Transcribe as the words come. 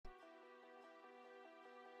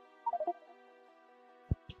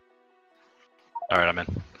Alright, I'm in.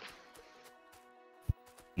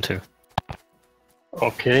 2.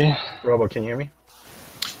 Okay. Robo, can you hear me?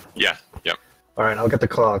 Yeah, yep. Alright, I'll get the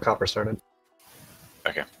copper started.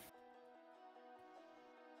 Okay.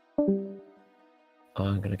 Oh,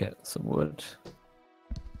 I'm gonna get some wood.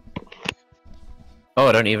 Oh,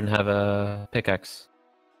 I don't even have a pickaxe.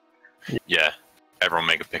 Yeah. Everyone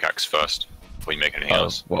make a pickaxe first before you make anything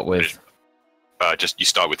else. What with? Just you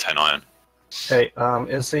start with 10 iron. Hey,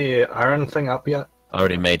 is the iron thing up yet? I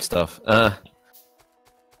already made stuff.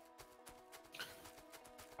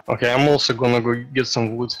 Okay, I'm also gonna go get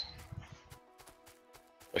some wood.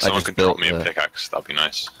 If someone just could drop built me a the- pickaxe, that'd be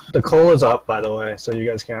nice. The coal is up, by the way, so you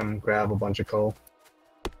guys can grab a bunch of coal.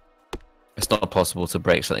 It's not possible to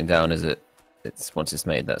break something down, is it? It's once it's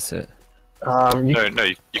made, that's it. You, No,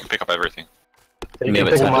 you can pick up everything. you Yeah, can but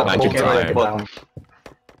pick it's them not up, back but you into can't break it iron. down.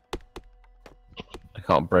 I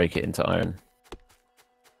can't break it into iron.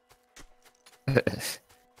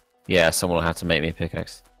 Yeah, someone will have to make me a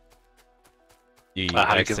pickaxe. How You do you give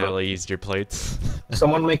up? accidentally used your plates.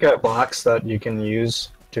 Someone make a box that you can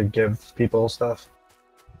use to give people stuff.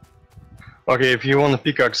 Okay, if you want a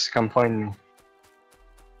pickaxe, come find me.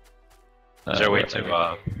 Is there a way where-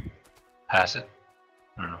 to pass it?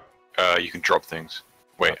 I don't know. You can drop things.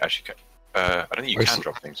 Wait, actually, I don't think you can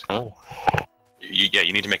drop things. Oh. Yeah,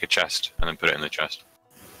 you need to make a chest and then put it in the chest.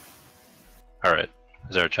 Alright.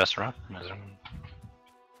 Is there a chest around?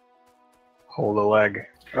 Hold the leg.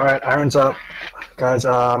 Alright, iron's up. Guys,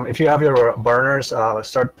 if you have your burners,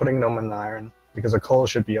 start putting them in the iron, because the coal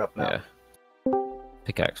should be up now. Yeah.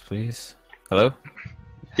 Pickaxe, please. Hello?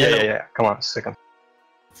 Yeah. Come on, second.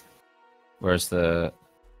 Where's the...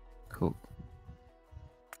 Cool.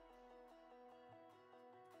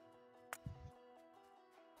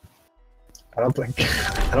 I don't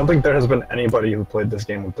think there has been anybody who played this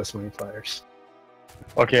game with this many players.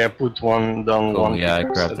 Okay, I put one down. Cool, one. yeah, I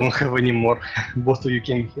pickaxe. grabbed I don't have any more. Both of you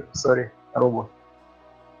came here. Sorry, Robo.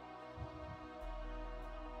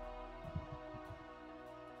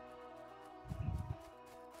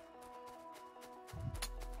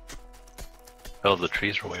 Oh, the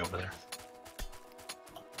trees are way over there.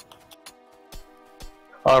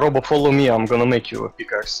 Robo, follow me. I'm gonna make you a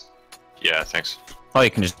pickaxe. Yeah, thanks. Oh, you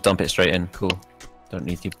can just dump it straight in. Cool. Don't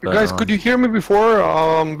need you. Guys, could you hear me before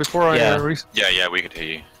Yeah. I Yeah, we could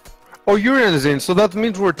hear you. Oh, Urian is in, so that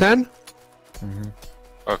means we're 10? Mm-hmm.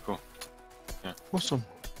 Oh, cool. Awesome.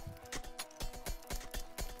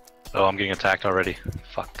 Oh, I'm getting attacked already.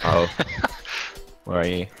 Fuck. Oh. Where are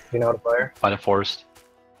you? You know how to fire? By the forest.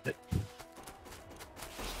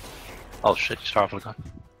 Oh shit, you start off with a gun.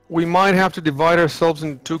 We might have to divide ourselves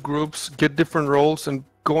into 2 groups, get different roles, and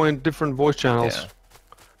go in different voice channels. Yeah.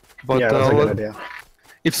 But yeah, that's a good idea.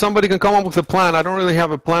 if somebody can come up with a plan, I don't really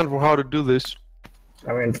have a plan for how to do this.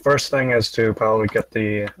 I mean, first thing is to probably get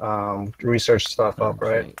the research stuff up,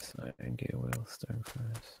 right?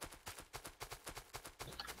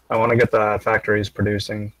 I want to get the factories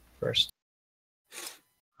producing first.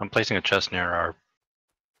 I'm placing a chest near our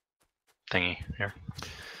thingy here.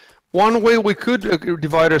 One way we could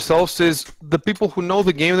divide ourselves is the people who know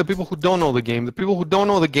the game, the people who don't know the game. The people who don't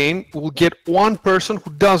know the game will get one person who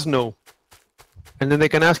does know. And then they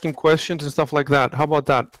can ask him questions and stuff like that. How about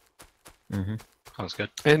that? Mm-hmm. Sounds good.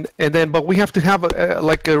 And then, but we have to have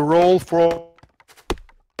like a role for...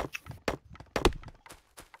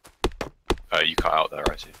 You cut out there,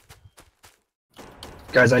 I see.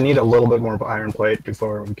 Guys, I need a little bit more iron plate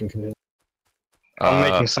before we can continue. I'm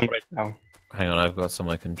making some right now. Hang on, I've got some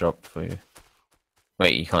I can drop for you.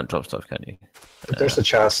 Wait, you can't drop stuff, can you? There's the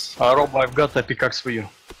chest. Robo, I've got a pickaxe for you.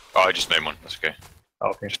 Oh, I just made one. That's okay.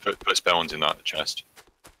 Okay. Just put spawns in that chest.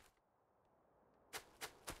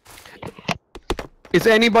 Is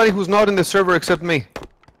anybody who's not in the server except me?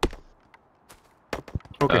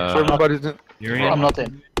 Okay, so everybody's in. You're in. I'm not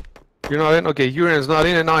in. You're not in? Okay, Urian's not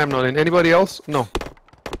in and I am not in. Anybody else? No.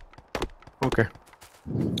 Okay.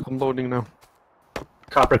 I'm loading now.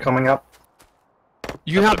 Copper coming up.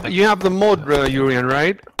 You have the mod, Urian,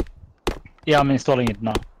 right? Yeah, I'm installing it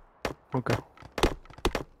now. Okay.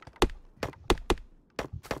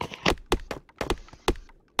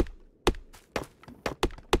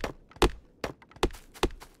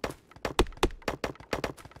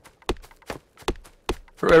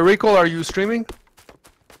 Recall, are you streaming?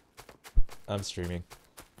 I'm streaming.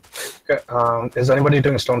 Okay, is anybody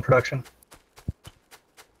doing stone production?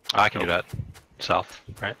 I can do that. South,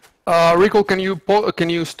 right? Recall, can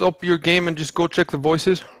you stop your game and just go check the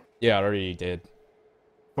voices? Yeah, I already did.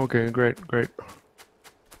 Okay, great.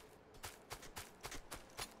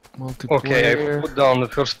 Okay, I put down the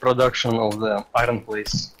first production of the iron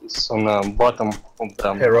plates. It's on the bottom of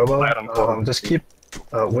the Hey, Robo, iron core. just keep.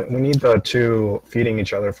 We need the two feeding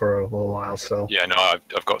each other for a little while. So. Yeah, no,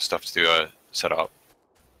 I've got stuff to set up.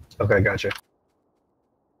 Okay, gotcha.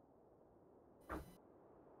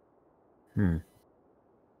 What am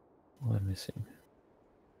I missing?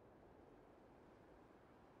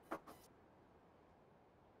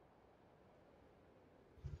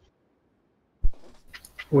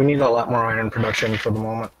 We need a lot more iron production for the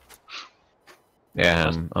moment.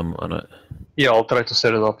 Yeah, I'm on it. Yeah, I'll try to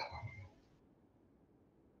set it up.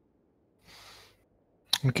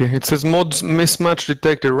 Okay, it says mods mismatch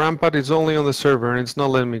detected. Rampant is only on the server and it's not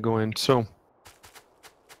letting me go in. So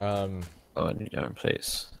Oh, I need iron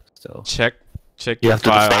plates still. check You your have to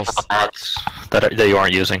files. disable the mods that you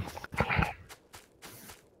aren't using.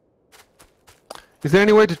 is there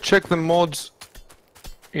any way to check the mods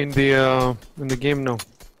in the game? No.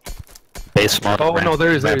 Base mod. Oh no,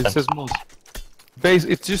 there is. It Rampant. says mods. Base.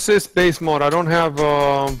 It just says base mod. I don't have.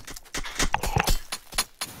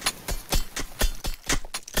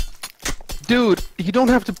 Dude, you don't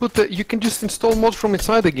have to put the. You can just install mods from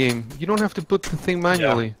inside the game. You don't have to put the thing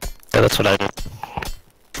manually. Yeah, that's what I do.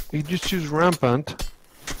 You just choose Rampant.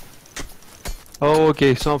 Oh,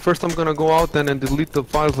 okay. So first I'm gonna go out then and delete the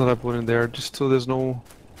files that I put in there, just so there's no.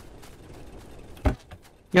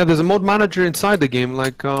 Yeah, there's a mod manager inside the game,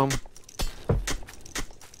 like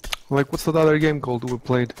what's that other game called we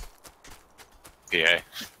played? PA.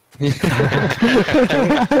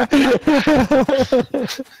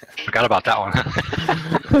 Forgot about that one.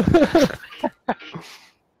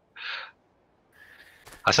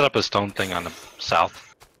 I set up a stone thing on the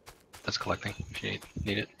south that's collecting if you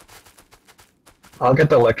need it. I'll get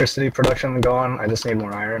the electricity production going. I just need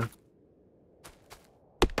more iron.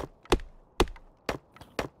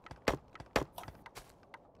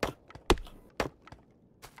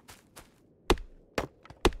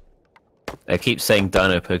 I keep saying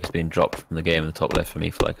Dino Poke has been dropped from the game in the top left for me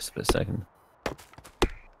for like a split second.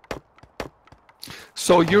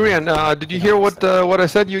 So Urian, did you hear what I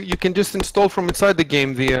said? You can just install from inside the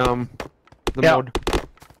game the Yeah. mod.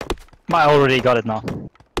 I already got it now.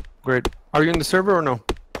 Great. Are you in the server or no?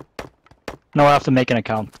 No, I have to make an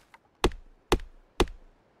account.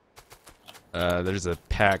 There's a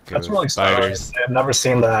pack That's of really spiders. I've never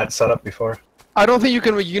seen that set up before. I don't think you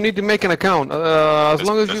can. You need to make an account. As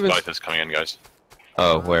long as There's you. fighters coming in, guys.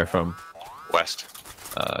 Oh, where from? West.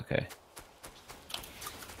 Okay.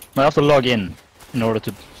 I have to log in order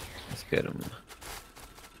to. Let's get him.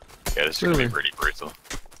 Yeah, this is gonna be Really? really brutal.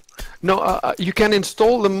 No, you can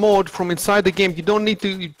install the mod from inside the game. You don't need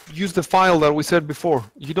to use the file that we said before.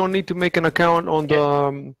 You don't need to make an account on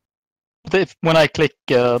the. When I click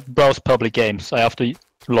browse public games, I have to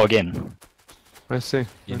log in. I see.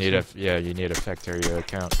 You I need see. you need a Factorio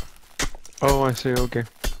account. Oh, I see. Okay.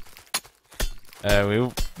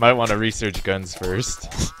 We might want to research guns first.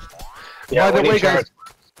 By the we way, need guys,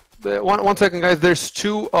 one second, guys. There's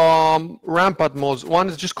two Rampant mods. One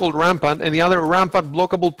is just called Rampant, and the other Rampant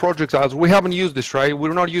blockable projectiles. We haven't used this, right?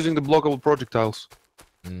 We're not using the blockable projectiles.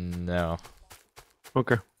 No.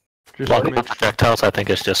 Okay. Just let me- Blockable projectiles, I think,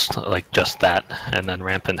 is just that, and then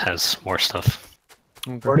Rampant has more stuff.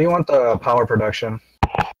 okay. Where do you want the power production?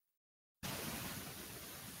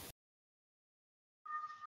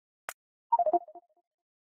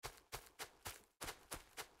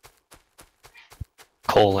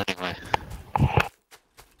 Coal, anyway.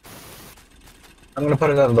 I'm gonna put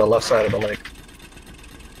it on the left side of the lake.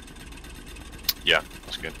 Yeah,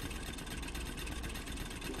 that's good.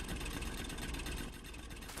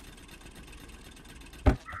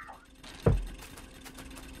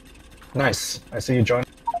 Nice. I see you join.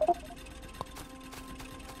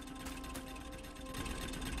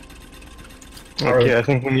 Okay, I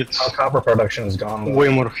think we need Our copper production is gone. Though. way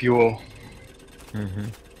more fuel. Mm-hmm.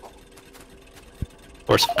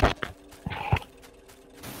 Or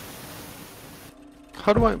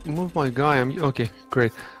How do I move my guy? Okay,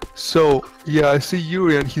 great. So yeah, I see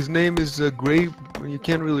Urian. His name is Gray. You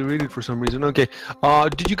can't really read it for some reason. Okay.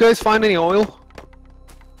 Did you guys find any oil?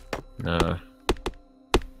 No.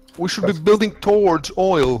 We should be building towards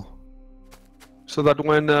oil, so that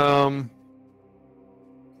when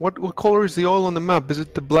what color is the oil on the map? Is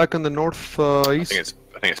it the black on the north east?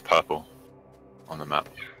 I think it's purple on the map.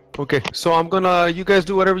 Okay, so I'm gonna. You guys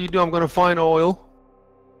do whatever you do. I'm gonna find oil.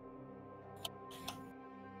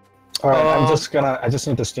 All right, I just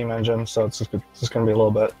need the steam engine, so it's just gonna be a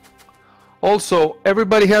little bit. Also,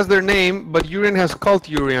 everybody has their name, but Urian has cult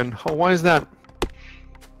Urian. Why is that?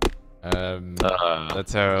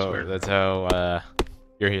 That's how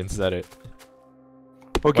Urian said it.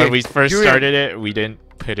 Okay. When we first Urian- started it, we didn't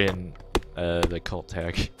put in the cult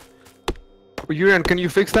tag. Urian, can you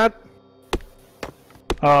fix that?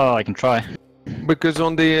 Oh, I can try. Because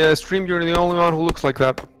on the stream, you're the only one who looks like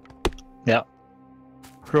that. Yeah.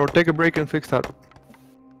 So take a break and fix that.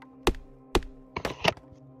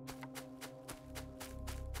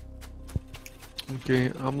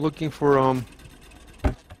 Okay, I'm looking for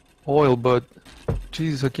oil, but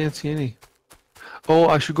Jesus, I can't see any. Oh,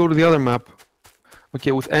 I should go to the other map.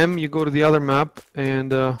 Okay, with M, you go to the other map,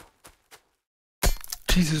 and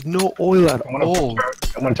Jesus, no oil at all.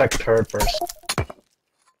 I'm gonna check the turret first.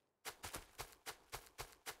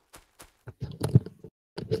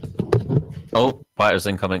 Oh, fighters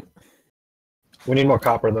incoming. We need more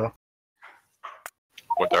copper though.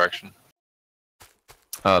 What direction?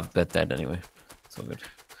 Oh, they're dead anyway. It's all good.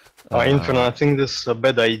 Inferno, I think this is a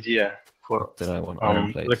bad idea for Did I want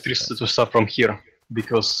iron plates? electricity to start from here,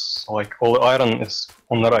 because like all the iron is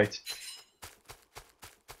on the right.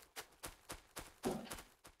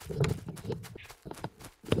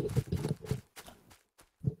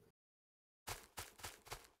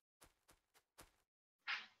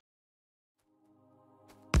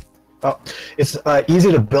 Oh, it's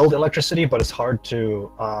easy to build electricity, but it's hard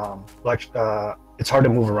to it's hard to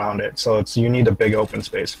move around it. So you need a big open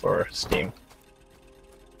space for steam.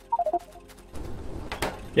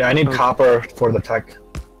 Yeah, I need copper for the tech.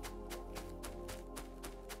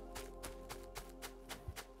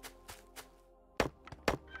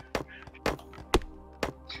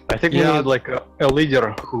 I think we need like a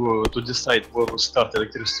leader who to decide where to start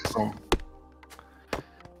electricity from.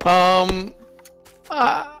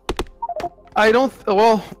 I don't.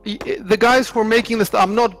 Well, the guys who are making this.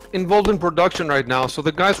 I'm not involved in production right now, so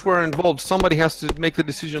the guys who are involved, somebody has to make the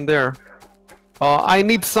decision there. I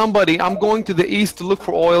need somebody. I'm going to the east to look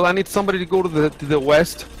for oil. I need somebody to go to the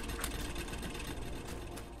west.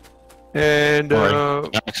 And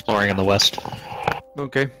I'm exploring in the west.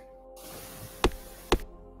 okay.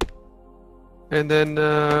 And then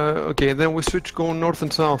okay, then we switch going north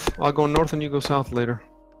and south. I'll go north and you go south later.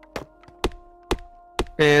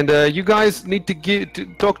 And you guys need to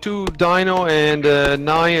talk to Dino and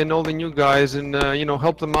Nai and all the new guys, and you know,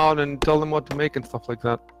 help them out and tell them what to make and stuff like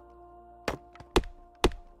that.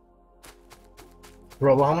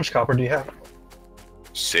 Robo, how much copper do you have?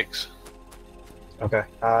 6. Okay,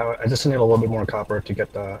 I just need a little bit more copper to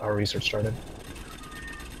get our research started.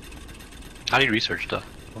 How do you research stuff?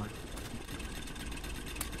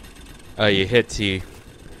 You hit T.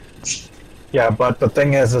 Yeah, but the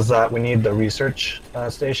thing is that we need the research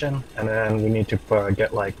station, and then we need to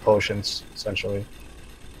get like potions, essentially.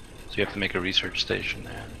 So you have to make a research station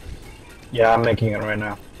there. Yeah, I'm making it right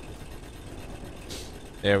now.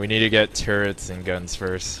 Yeah, we need to get turrets and guns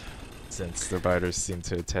first, since the biters seem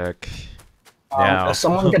to attack now.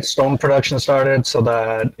 Someone get stone production started so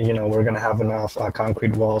that, you know, we're gonna have enough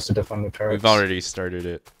concrete walls to defend the turrets. We've already started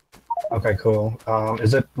it. Okay, cool.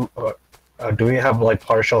 Is it? Do we have like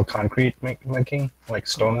partial concrete making, like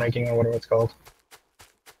stone making or whatever it's called?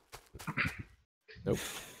 Nope.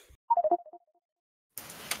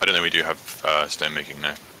 I don't know. We do have stone making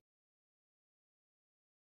now.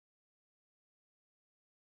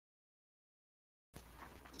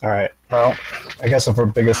 All right. Well, I guess our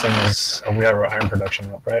biggest thing is we have our iron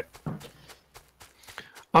production up, right?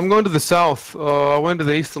 I'm going to the south. I went to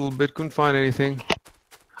the east a little bit, couldn't find anything.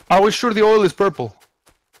 I was sure the oil is purple.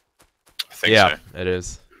 I think Yeah, so. it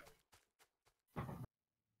is.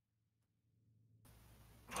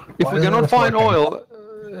 If Why we isn't cannot it find working? oil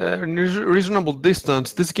in a reasonable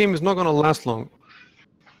distance, this game is not going to last long.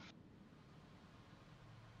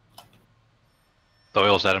 The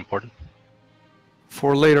oil's that important?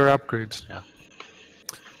 For later upgrades. Yeah.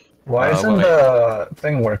 Why isn't well, the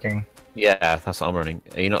thing working? Yeah, that's what I'm running.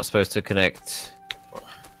 Are you not supposed to connect?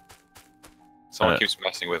 Someone keeps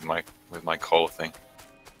messing with my coal thing.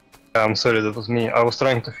 I'm sorry, that was me. I was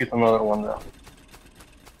trying to fit another one there.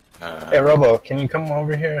 Hey, Robo, can you come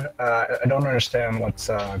over here? I don't understand what's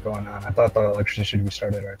going on. I thought the electricity should be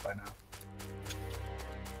started right by now.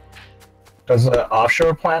 Does the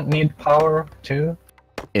offshore plant need power too?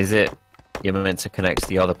 Is it you're meant to connect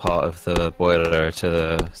the other part of the boiler to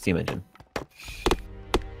the steam engine?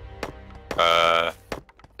 I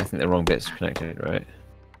think the wrong bit's connected, right?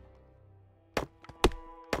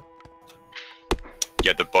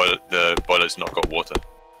 Yeah, the boiler's not got water.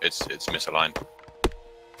 It's misaligned.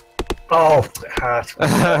 Oh, That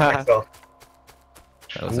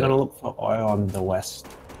I'm was gonna it. look for oil on the west.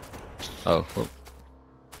 Oh, well,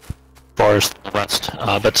 Forest west,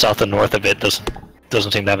 but south and north of it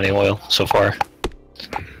doesn't seem to have any oil so far.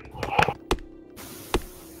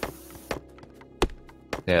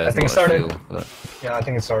 Yeah, I think it there's not much started. fuel, but, Yeah, I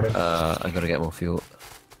think it started. I gotta get more fuel.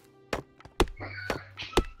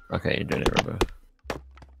 Okay, you're doing it, Robo.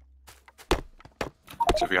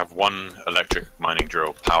 So if we have one electric mining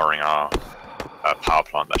drill powering our power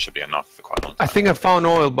plant, that should be enough for quite a long time. I think I found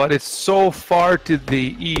oil, but it's so far to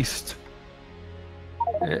the east.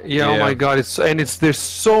 Yeah, oh my god, there's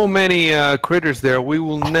so many critters there. We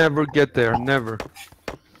will never get there, never.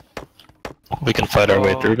 We can fight our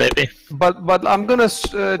way through, maybe. But I'm gonna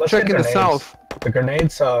check in the south. The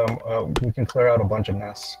grenades, we can clear out a bunch of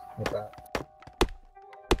nests with that.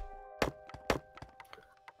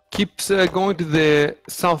 Keeps going to the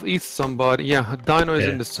southeast. Somebody, yeah, Dino is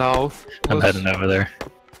in the south. I'm heading over there.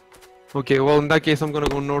 Okay, well in that case I'm gonna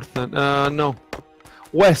go north then. No,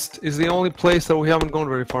 west is the only place that we haven't gone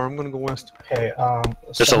very far. I'm gonna go west. Okay.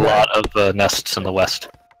 There's a lot of nests in the west.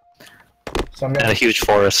 And a huge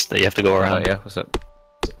forest that you have to go around. Yeah, what's up?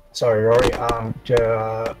 Sorry, Rory. Do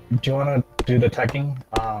you want to do the teching?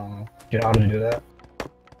 Do you know how to do that?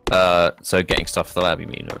 So getting stuff for the lab, you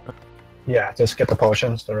mean? Or... Yeah, just get the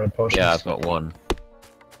potions, the red potions. Yeah, I've got one.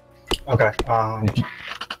 Okay.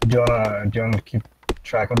 Do you wanna keep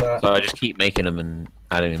track of that? So I just keep making them and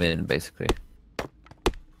adding them in, basically.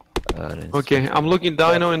 Okay, I'm looking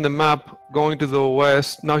Dino in the map, going to the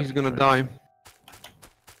west. Now he's gonna die.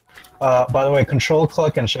 By the way, control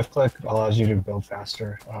click and shift click allows you to build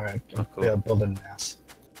faster. Alright, cool. Yeah, build in mass.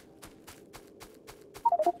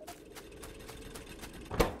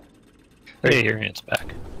 Hey, your hand's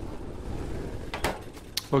back.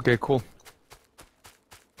 Okay, cool.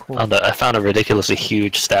 I found a ridiculously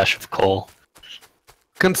huge stash of coal.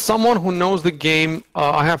 Can someone who knows the game,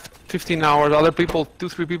 I have 15 hours, other people,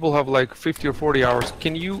 2-3 people have like 50 or 40 hours.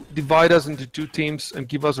 Can you divide us into 2 teams and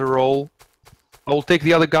give us a role? I will take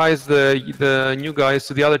the other guys, the new guys,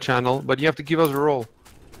 to the other channel, but you have to give us a role.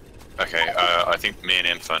 Okay, I think me and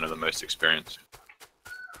Infern are the most experienced.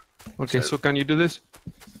 Okay, so can you do this?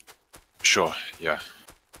 Sure, yeah.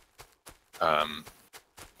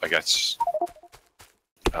 I guess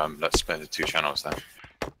let's split the 2 channels then.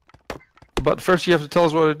 But first you have to tell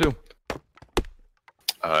us what to do.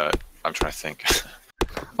 I'm trying to think.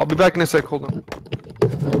 I'll be back in a sec, hold on.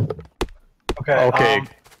 Okay. Okay,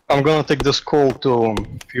 I'm gonna take this coal to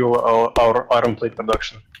fuel our iron plate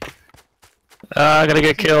production. I'm gonna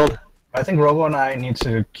get killed. I think Robo and I need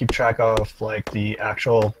to keep track of like the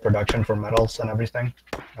actual production for metals and everything.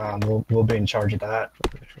 We'll be in charge of that,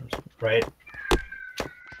 right?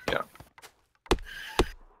 Yeah.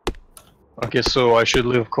 Okay, so I should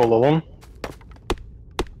leave coal alone.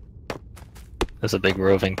 There's a big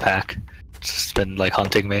roving pack. It's just been like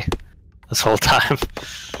hunting me this whole time.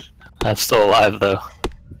 I'm still alive though.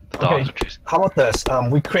 Okay, how about this?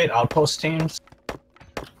 We create outpost teams,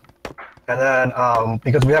 and then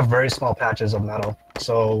because we have very small patches of metal,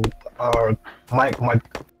 so my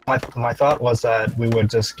thought was that we would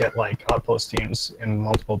just get like outpost teams in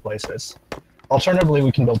multiple places. Alternatively,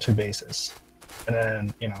 we can build 2 bases, and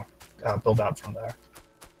then build out from there.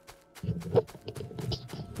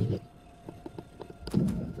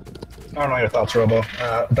 I don't know your thoughts, Robo.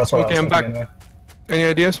 That's what I was I'm back. anyway. Any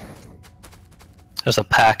ideas? There's a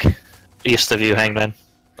pack east of you, Hangman.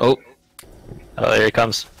 Oh, there he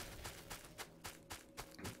comes.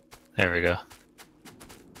 There we go.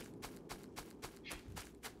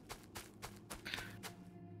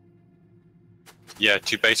 Yeah,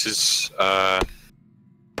 2 bases. Yeah,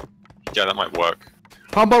 that might work.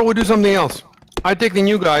 How about we do something else? I take the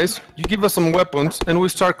new guys, you give us some weapons, and we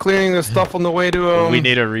start clearing the stuff on the way to We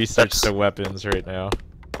need to research the weapons right now.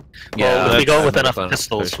 Yeah, well, if we go with enough fun.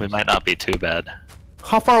 pistols, we might not be too bad.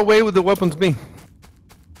 How far away would the weapons be?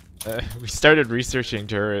 We started researching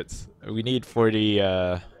turrets. We need 40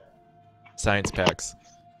 science packs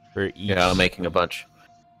for each. Yeah, I'm making a bunch.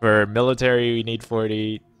 For military, we need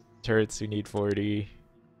 40. Turrets, we need 40.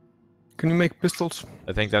 Can you make pistols?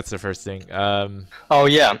 I think that's the first thing. Oh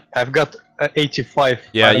yeah, I've got 85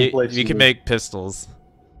 Yeah, iron plates you in can there. make pistols.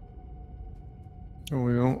 There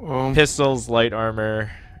we go. Pistols, light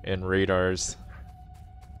armor, and radars.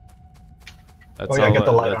 That's yeah, all. get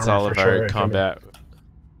the light That's armor all of for our sure, combat.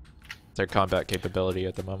 It's our combat capability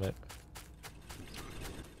at the moment.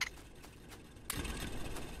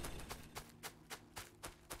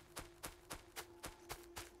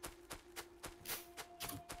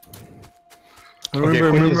 Who needs a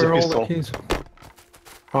Remember all pistol? the keys.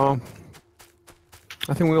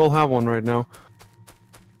 I think we all have one right now.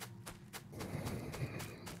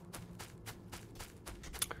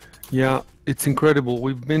 Yeah, it's incredible.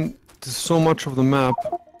 We've been to so much of the map,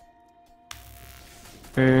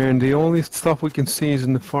 and the only stuff we can see is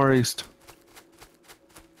in the far east.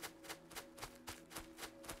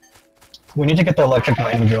 We need to get the electric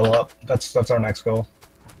mining drill up. That's our next goal.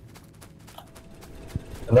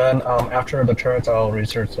 And then after the turrets, I'll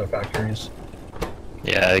research the factories.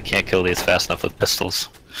 Yeah, I can't kill these fast enough with pistols.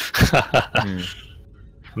 I've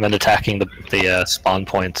been attacking the spawn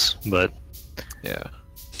points, but Yeah.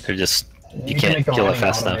 they're just you can can't make the kill it mining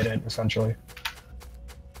fast enough. automated, essentially.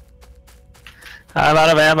 I'm out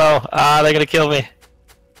of ammo. Ah, they're gonna kill me.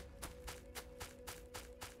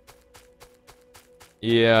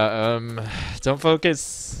 Yeah, don't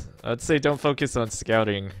focus. I'd say don't focus on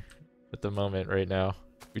scouting at the moment right now.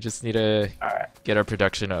 We just need to get our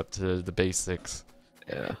production up to the basics.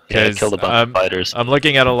 Yeah, Because kill the bunch of fighters. I'm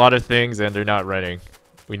looking at a lot of things and they're not running.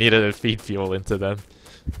 We need to feed fuel into them.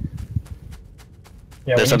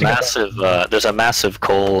 Yeah, There's a massive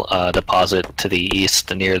coal deposit to the east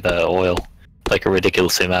near the oil, like a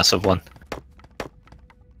ridiculously massive one.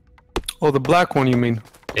 Oh, the black one, you mean?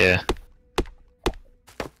 Yeah,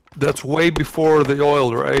 That's way before the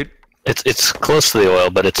oil, right? it's close to the oil,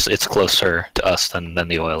 but it's closer to us than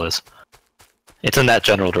the oil is. It's in that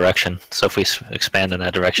general direction. So if we expand in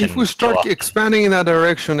that direction, If we start expanding in that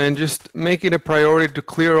direction and just make it a priority to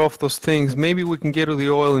clear off those things, maybe we can get to the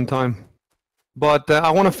oil in time. But I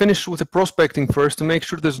want to finish with the prospecting first to make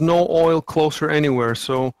sure there's no oil closer anywhere.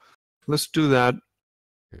 So let's do that.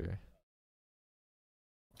 Okay.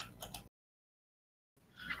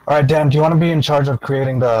 All right, Dan, do you want to be in charge of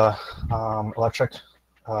creating the electric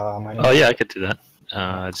mining? Oh yeah, I could do that.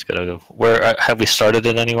 I just gotta go. Where have we started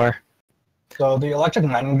it anywhere? So the electric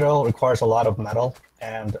mining drill requires a lot of metal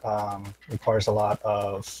and requires a lot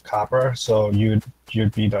of copper. So you'd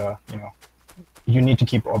be the you need to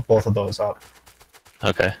keep both of those up.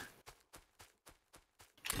 Okay.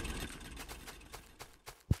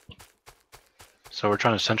 So we're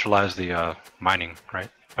trying to centralize the mining, right?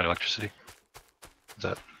 By electricity. Is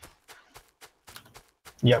that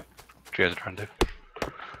Yep. what you guys are trying to do?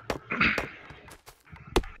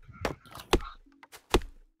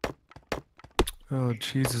 Oh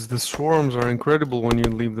Jesus, the swarms are incredible when you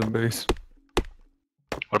leave the base.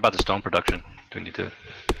 What about the stone production? Do we need to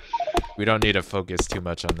We don't need to focus too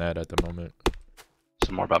much on that at the moment.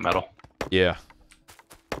 some more about metal? Yeah.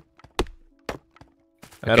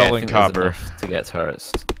 Okay, Metal I and think there's copper. enough to get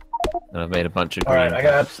turrets. And I've made a bunch of All green. right, I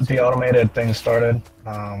got the automated thing started.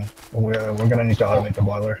 We're gonna need to automate the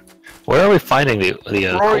boiler. Where are we finding the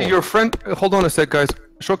Rory, coal? your friend, hold on a sec, guys.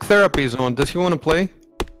 Shock therapy is on. Does he want to play?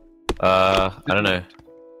 I don't know.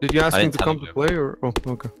 Did you ask I him didn't to tell come him. to play, or oh,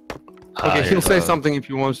 okay. Ah, Okay, here. he'll say something if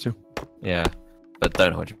he wants to. Yeah, but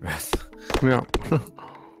don't hold your breath. Yeah.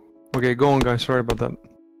 Okay, go on, guys. Sorry about that.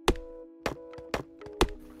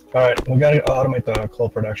 All right, we gotta automate the coal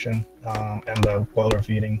production and the boiler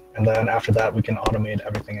feeding, and then after that we can automate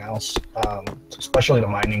everything else, especially the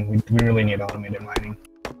mining. We really need automated mining.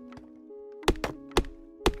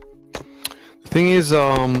 The thing is,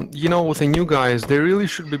 with the new guys, they really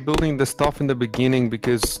should be building the stuff in the beginning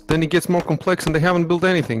because then it gets more complex and they haven't built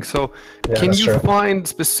anything. So, Yeah, can that's you true. find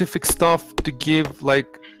specific stuff to give, like,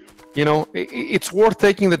 it's worth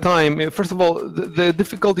taking the time. First of all, the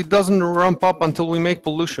difficulty doesn't ramp up until we make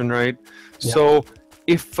pollution, right? Yeah. So,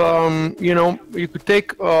 if, you could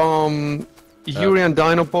take Yuri and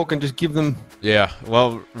Dinopoke and just give them. Yeah,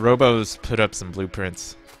 well, Robo's put up some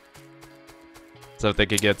blueprints. So if they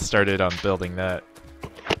could get started on building that.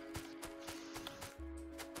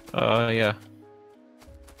 Yeah.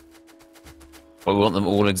 Well, we want them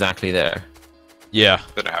all exactly there. Yeah.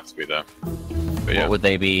 They don't have to be there. But yeah. What would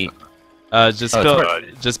they be? Just build.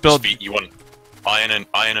 Just build. You want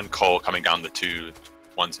iron and coal coming down the two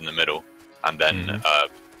ones in the middle, and then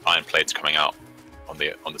iron plates coming out on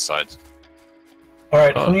the sides. All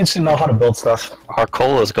right, who needs to know how to build stuff? Our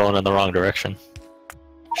coal is going in the wrong direction.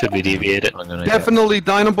 Should we deviate it? Definitely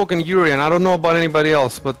Dinopoke and Yuri, and I don't know about anybody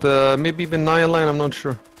else, but maybe even Nyalan, I'm not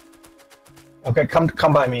sure. Okay,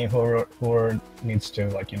 come by me. Whoever needs to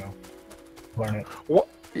learn it.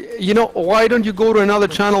 Why don't you go to another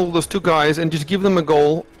channel with those two guys and just give them a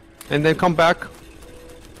goal, and then come back,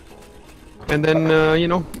 and then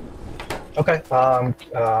Okay.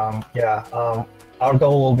 Our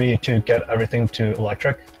goal will be to get everything to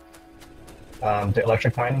electric, the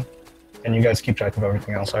electric mining, and you guys keep track of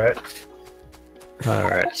everything else. All right. All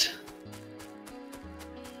right.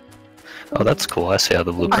 Oh, that's cool. I see how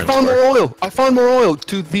the I blueprints found work. more oil. I found more oil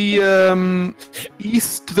to the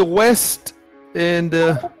east, to the west, and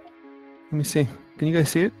let me see. Can you guys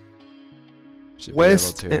see it? Should be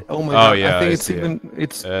West. able to. Oh my god! yeah, I think I it's see it. even.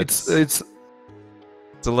 It's It's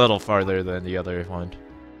a little farther than the other one,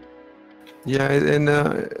 yeah, and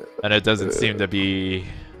and it doesn't seem to be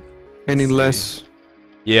any less.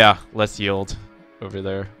 Yeah, less yield. over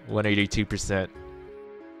there. 182%.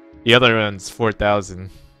 The other one's 4,000%.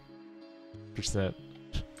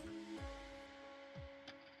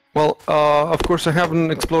 Well, of course, I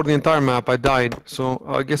haven't explored the entire map. I died, so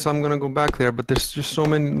I guess I'm gonna go back there. But there's just so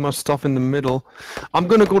much stuff in the middle. I'm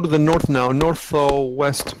gonna go to the north now,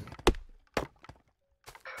 west.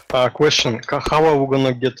 Question: how are we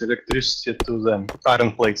gonna get electricity to the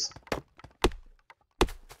iron plates?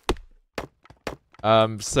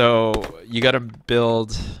 So you gotta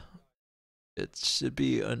build. It should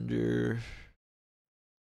be under.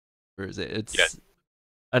 Where is it? It's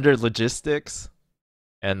under logistics.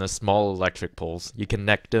 And the small electric poles, you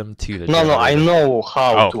connect them to the No, I know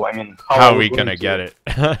how to. I mean, how are we gonna get it?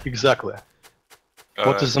 Exactly.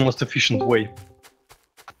 What is the most efficient way?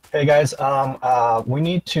 Hey guys, we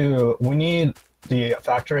need the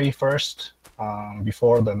factory first,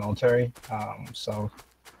 before the military. So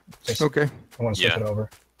just okay. I want to switch it over.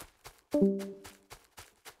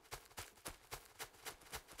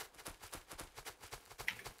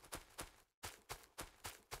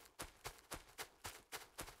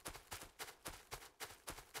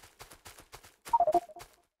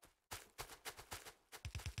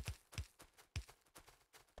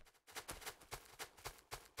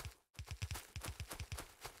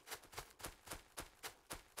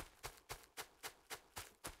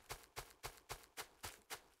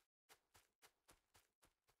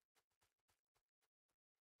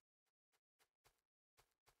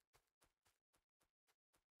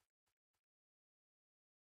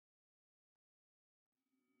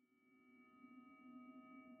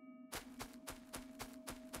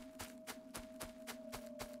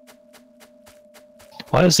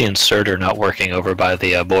 Why is the inserter not working over by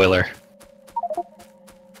the boiler?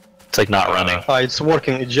 It's like not running. It's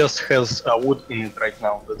working. It just has wood in it right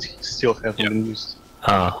now that still hasn't been used.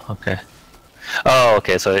 Oh, okay. Oh,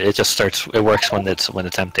 okay. So it just starts. It works when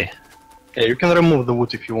it's empty. Yeah, you can remove the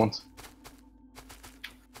wood if you want.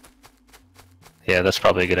 Yeah, that's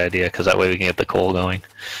probably a good idea because that way we can get the coal going.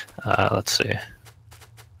 Let's see.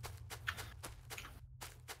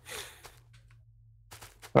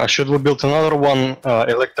 Should we build another one,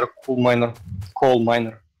 coal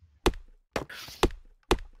miner?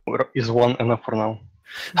 Or is one enough for now?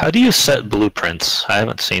 How do you set blueprints? I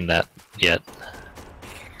haven't seen that yet.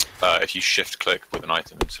 If you shift click with an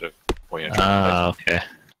item instead of pointing. Okay.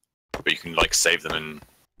 But you can like save them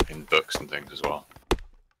in books and things as well.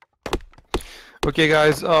 Okay,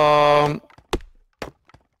 guys. I'm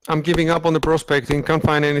giving up on the prospecting. Can't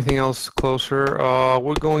find anything else closer.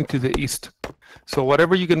 We're going to the east. So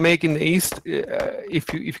whatever you can make in the east,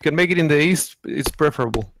 if you can make it in the east, it's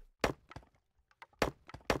preferable.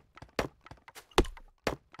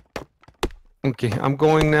 Okay, I'm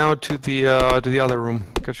going now to the other room.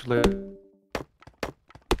 Catch you later.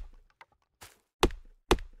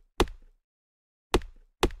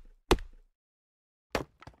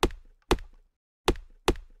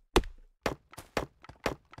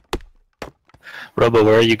 Robo,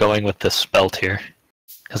 where are you going with this belt here?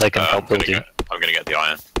 Because I can help build you. I'm gonna get the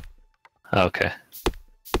iron. Okay.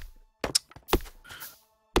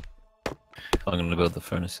 I'm gonna build the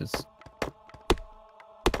furnaces.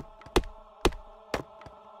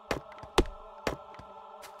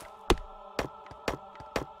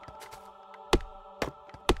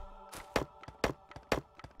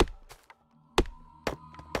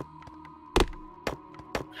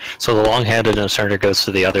 So the long-handed inserter goes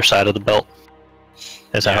to the other side of the belt?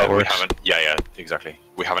 Is that how it works? Yeah, exactly.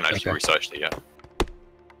 We haven't actually researched it yet.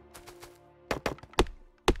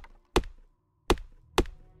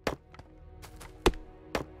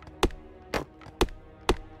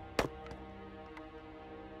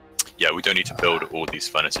 Yeah, we don't need to build all these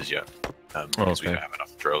furnaces yet, because we don't have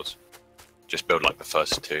enough drills. Just build like the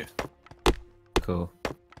first two. Cool.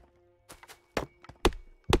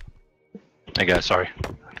 Hey guys, sorry.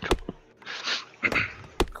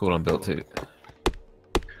 Cool, I'm built too.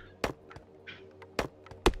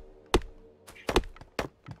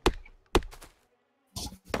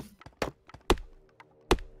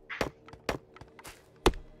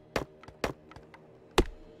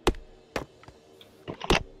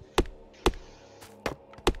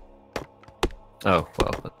 Oh,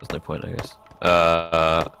 well, there's no point, I guess.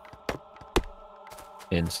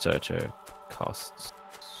 Inserter costs.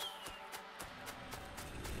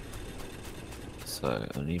 So,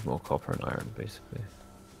 I need more copper and iron, basically.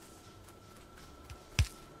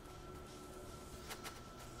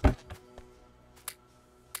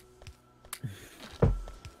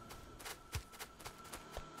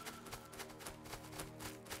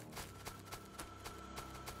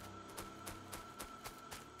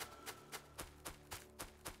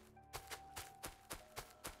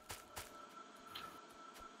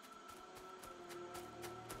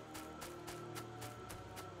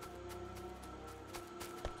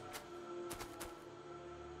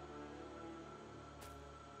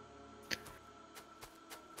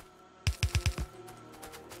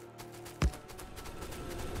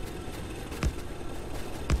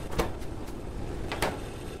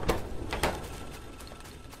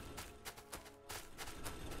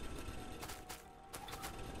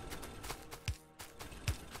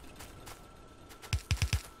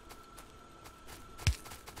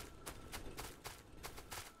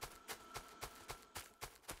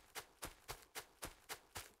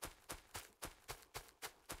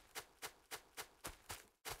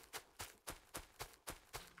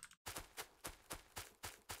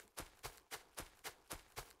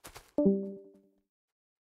 Okay,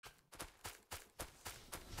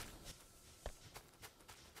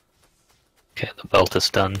 the belt is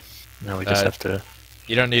done. Now we just have to.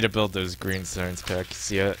 You don't need to build those green science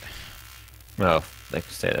packs yet. Oh, they can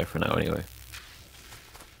stay there for now anyway.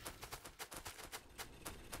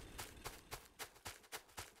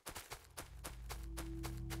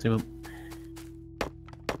 Zoom up.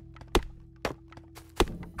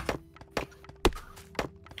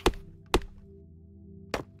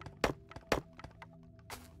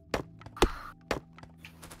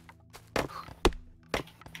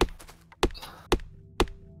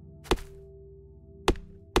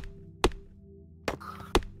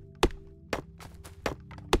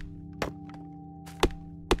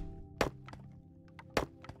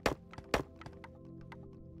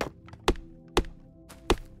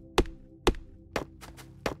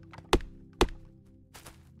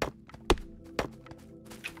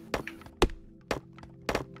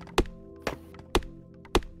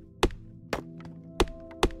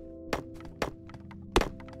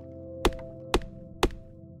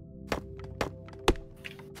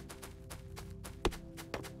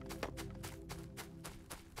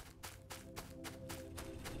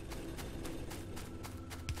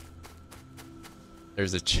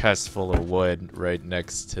 There's a chest full of wood right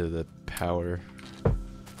next to the power.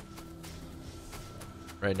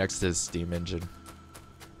 Right next to the steam engine.